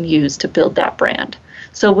that they can use to build that brand?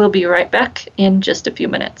 So we'll be right back in just a few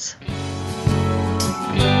minutes.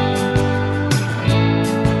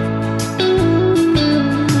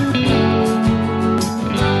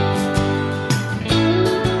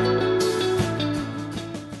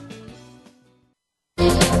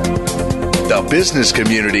 The business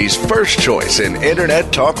community's first choice in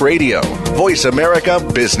Internet Talk Radio. Voice America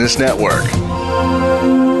Business Network.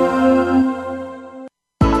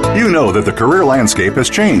 You know that the career landscape has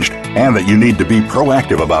changed and that you need to be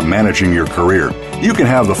proactive about managing your career. You can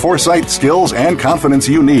have the foresight, skills, and confidence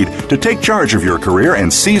you need to take charge of your career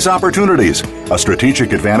and seize opportunities. A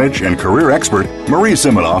strategic advantage and career expert, Marie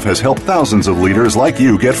Zimenoff has helped thousands of leaders like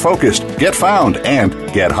you get focused, get found, and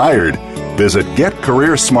get hired. Visit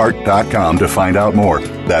getcareersmart.com to find out more.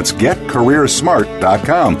 That's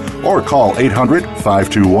getcareersmart.com, or call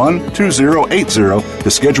 800-521-2080 to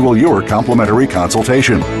schedule your complimentary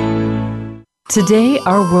consultation. Today,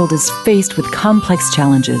 our world is faced with complex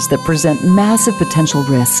challenges that present massive potential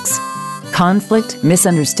risks. Conflict,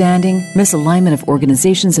 misunderstanding, misalignment of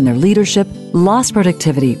organizations and their leadership, lost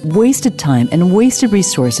productivity, wasted time, and wasted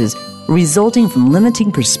resources resulting from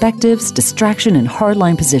limiting perspectives, distraction, and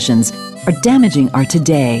hardline positions are damaging our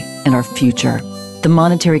today and our future. The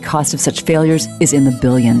monetary cost of such failures is in the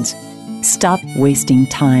billions. Stop wasting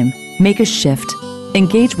time. Make a shift.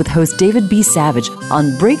 Engage with host David B. Savage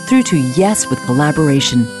on Breakthrough to Yes with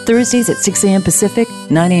Collaboration, Thursdays at 6 a.m. Pacific,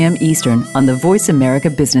 9 a.m. Eastern on the Voice America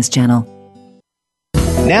Business Channel.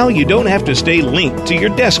 Now you don't have to stay linked to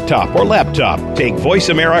your desktop or laptop. Take Voice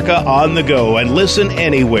America on the go and listen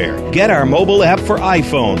anywhere. Get our mobile app for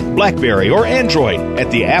iPhone, BlackBerry, or Android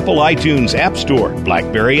at the Apple iTunes App Store,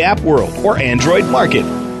 BlackBerry App World, or Android Market.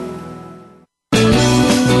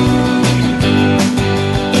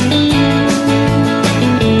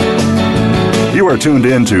 You are tuned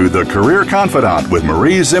in to The Career Confidant with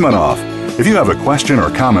Marie Zimenoff. If you have a question or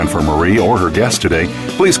comment for Marie or her guest today,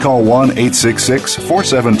 please call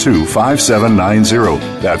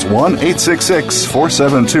 1-866-472-5790. That's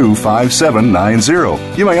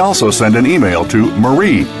 1-866-472-5790. You may also send an email to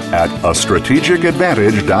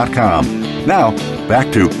marie@astrategicadvantage.com. Now, back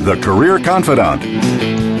to The Career Confidant.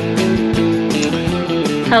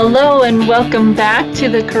 Hello and welcome back to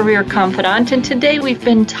The Career Confidant. And today we've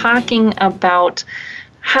been talking about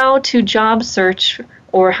how to job search,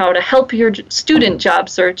 or how to help your student job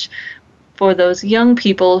search for those young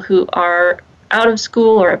people who are out of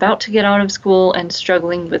school or about to get out of school and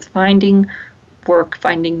struggling with finding work,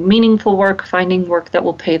 finding meaningful work, finding work that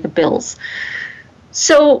will pay the bills.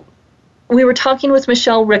 So we were talking with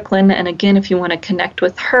Michelle Ricklin, and again, if you want to connect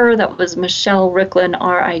with her, that was Michelle Ricklin,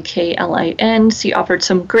 Ricklin. She offered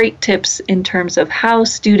some great tips in terms of how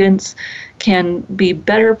students can be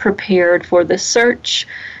better prepared for the search,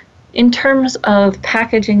 in terms of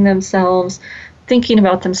packaging themselves, thinking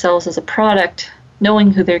about themselves as a product,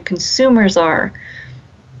 knowing who their consumers are,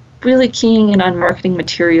 really keying in on marketing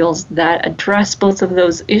materials that address both of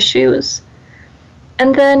those issues,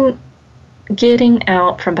 and then getting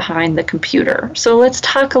out from behind the computer. So let's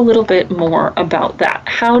talk a little bit more about that.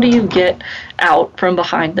 How do you get out from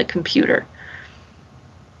behind the computer?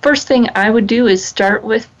 First thing I would do is start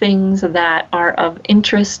with things that are of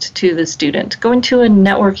interest to the student. Going to a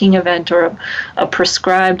networking event or a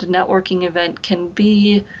prescribed networking event can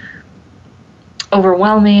be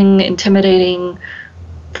overwhelming, intimidating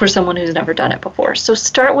for someone who's never done it before. So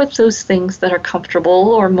start with those things that are comfortable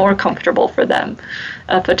or more comfortable for them.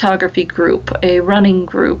 A photography group, a running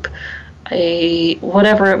group, a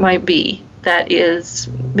whatever it might be, that is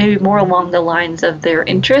maybe more along the lines of their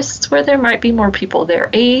interests, where there might be more people their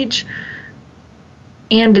age,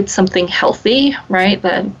 and it's something healthy, right?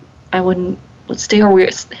 That I wouldn't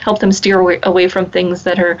help them steer away from things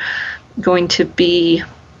that are going to be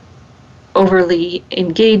overly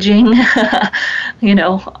engaging,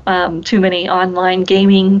 too many online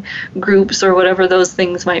gaming groups or whatever those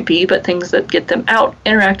things might be, but things that get them out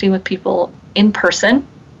interacting with people in person.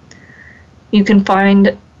 You can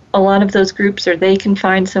find a lot of those groups, or they can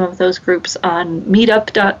find some of those groups on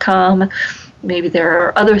meetup.com. Maybe there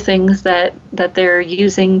are other things that they're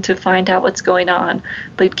using to find out what's going on,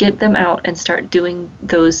 but get them out and start doing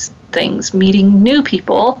those things, meeting new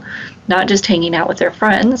people, not just hanging out with their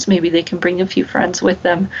friends. Maybe they can bring a few friends with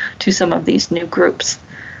them to some of these new groups.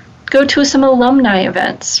 Go to some alumni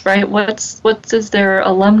events, right? What is their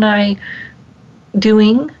alumni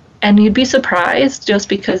doing? And you'd be surprised, just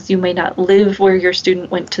because you may not live where your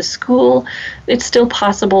student went to school, it's still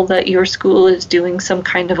possible that your school is doing some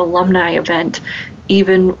kind of alumni event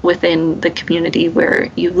even within the community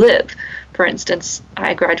where you live. For instance,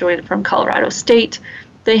 I graduated from Colorado State.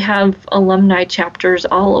 They have alumni chapters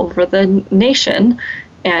all over the nation,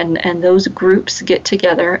 and those groups get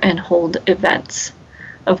together and hold events.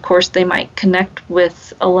 Of course, they might connect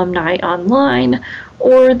with alumni online,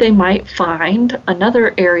 or they might find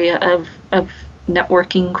another area of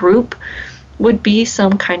networking group would be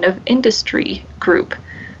some kind of industry group.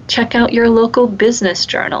 Check out your local business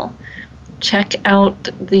journal. Check out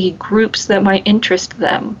the groups that might interest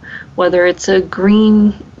them, whether it's a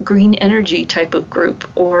green energy type of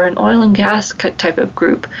group or an oil and gas type of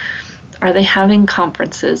group. Are they having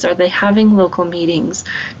conferences? Are they having local meetings?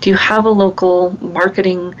 Do you have a local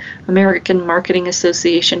American Marketing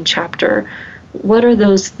Association chapter? What are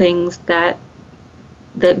those things that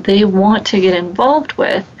they want to get involved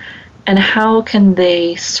with, and how can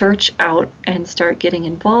they search out and start getting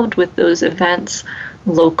involved with those events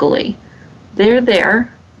locally? They're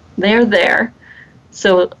there.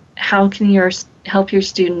 So how can you help your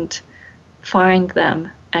student find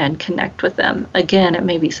them and connect with them? Again, it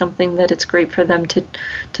may be something that it's great for them to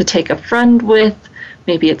take a friend with.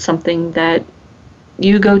 Maybe it's something that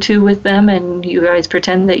you go to with them and you guys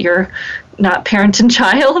pretend that you're not parent and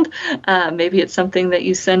child. Maybe it's something that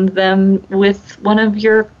you send them with one of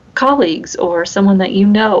your colleagues or someone that you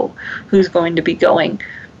know who's going to be going.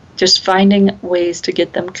 Just finding ways to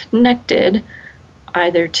get them connected,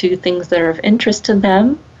 either to things that are of interest to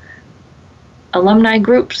them, alumni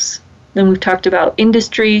groups. Then we've talked about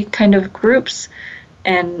industry kind of groups.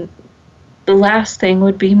 And the last thing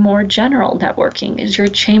would be more general networking. Is your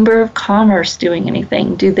Chamber of Commerce doing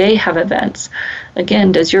anything? Do they have events?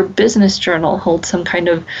 Again, does your business journal hold some kind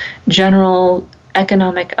of general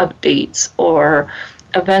economic updates or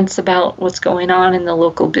events about what's going on in the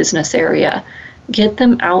local business area? Get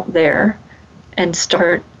them out there and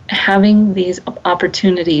start having these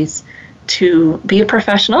opportunities to be a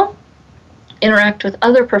professional, interact with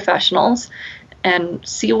other professionals, and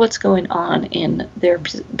see what's going on in their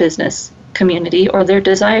business community or their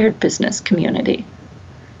desired business community.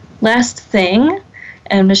 Last thing,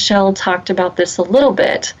 and Michelle talked about this a little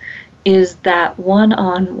bit, is that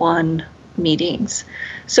one-on-one meetings.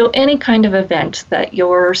 So any kind of event that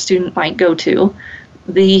your student might go to,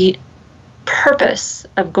 the purpose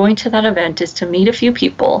of going to that event is to meet a few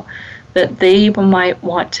people that they might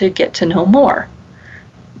want to get to know more,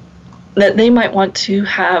 that they might want to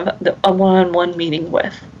have a one-on-one meeting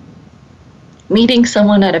with. Meeting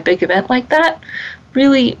someone at a big event like that,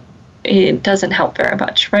 really, it doesn't help very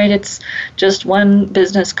much, right? It's just one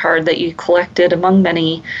business card that you collected among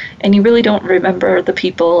many, and you really don't remember the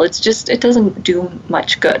people. It doesn't do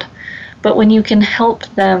much good. But when you can help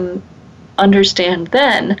them understand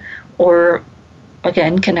then, or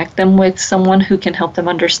again, connect them with someone who can help them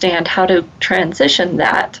understand how to transition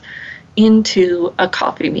that into a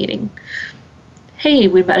coffee meeting. Hey,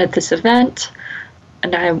 we met at this event,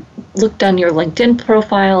 and I looked on your LinkedIn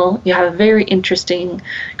profile. You have a very interesting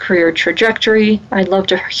career trajectory. I'd love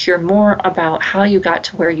to hear more about how you got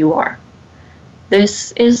to where you are.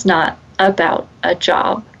 This is not about a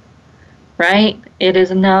job, right? It is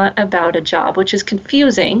not about a job, which is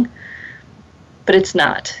confusing, but it's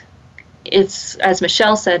not. It's, as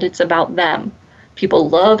Michelle said, it's about them. People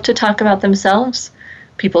love to talk about themselves.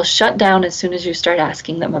 People shut down as soon as you start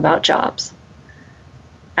asking them about jobs.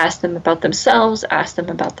 Ask them about themselves, ask them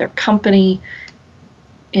about their company.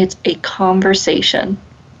 It's a conversation.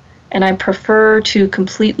 And I prefer to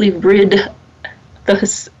completely rid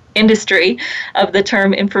this industry of the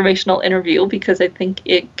term informational interview, because I think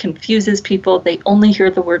it confuses people. They only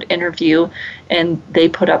hear the word interview and they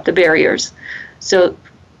put up the barriers. So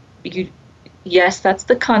yes, that's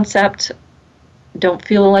the concept. Don't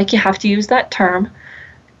feel like you have to use that term.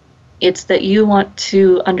 It's that you want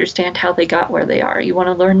to understand how they got where they are. You want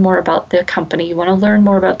to learn more about the company. You want to learn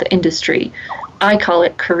more about the industry. I call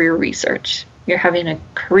it career research. You're having a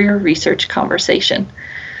career research conversation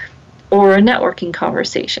or a networking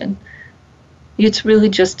conversation. It's really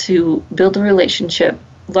just to build a relationship,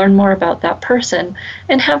 learn more about that person,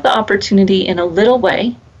 and have the opportunity in a little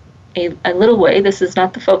way, this is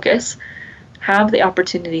not the focus, have the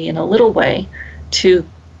opportunity in a little way to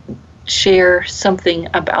share something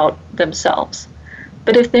about themselves.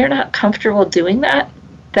 But if they're not comfortable doing that,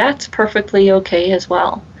 that's perfectly okay as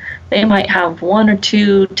well. They might have 1 or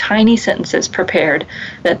 2 tiny sentences prepared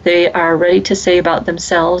that they are ready to say about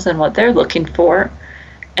themselves and what they're looking for.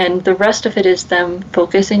 And the rest of it is them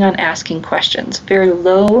focusing on asking questions. Very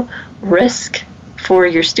low risk for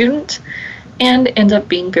your student, and ends up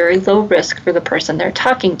being very low risk for the person they're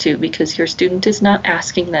talking to, because your student is not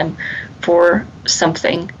asking them for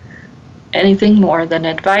anything more than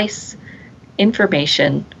advice,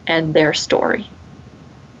 information, and their story.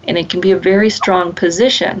 And it can be a very strong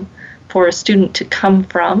position for a student to come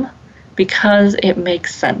from, because it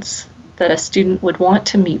makes sense that a student would want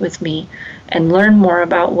to meet with me and learn more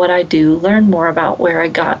about what I do, learn more about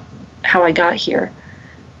how I got here.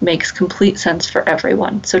 Makes complete sense for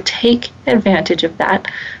everyone. So take advantage of that.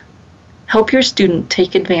 Help your student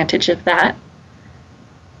take advantage of that.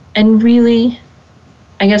 And really,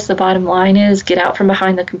 I guess the bottom line is, get out from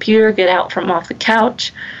behind the computer, get out from off the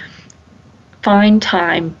couch, find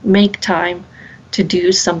time, make time to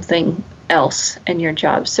do something else in your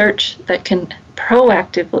job search that can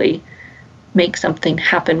proactively make something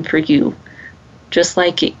happen for you. Just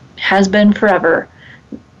like it has been forever,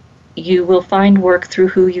 you will find work through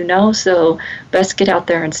who you know, so best get out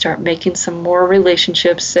there and start making some more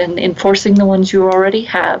relationships and enforcing the ones you already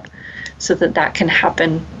have, so that can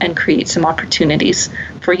happen and create some opportunities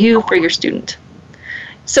for you, for your student.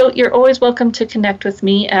 So you're always welcome to connect with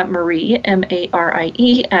me at Marie,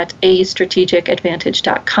 M-A-R-I-E, at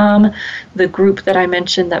astrategicadvantage.com. The group that I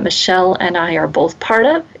mentioned that Michelle and I are both part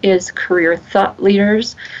of is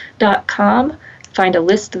careerthoughtleaders.com. Find a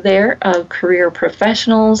list there of career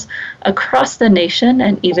professionals across the nation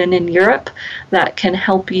and even in Europe that can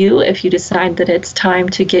help you if you decide that it's time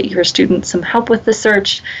to get your students some help with the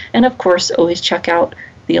search. And of course, always check out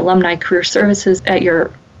the Alumni Career Services at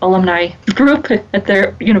your alumni group at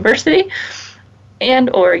their university and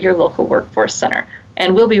or your local workforce center.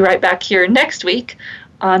 And we'll be right back here next week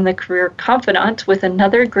on the Career Confidant with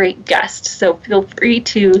another great guest. So feel free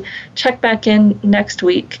to check back in next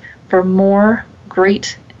week for more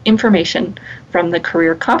great information from the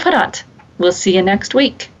Career Confidant. We'll see you next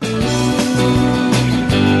week.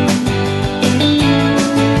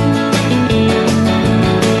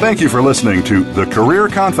 Thank you for listening to The Career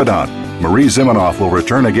Confidant. Marie Zimenoff will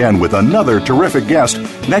return again with another terrific guest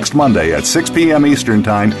next Monday at 6 p.m. Eastern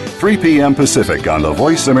Time, 3 p.m. Pacific on the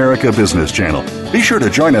Voice America Business Channel. Be sure to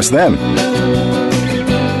join us then.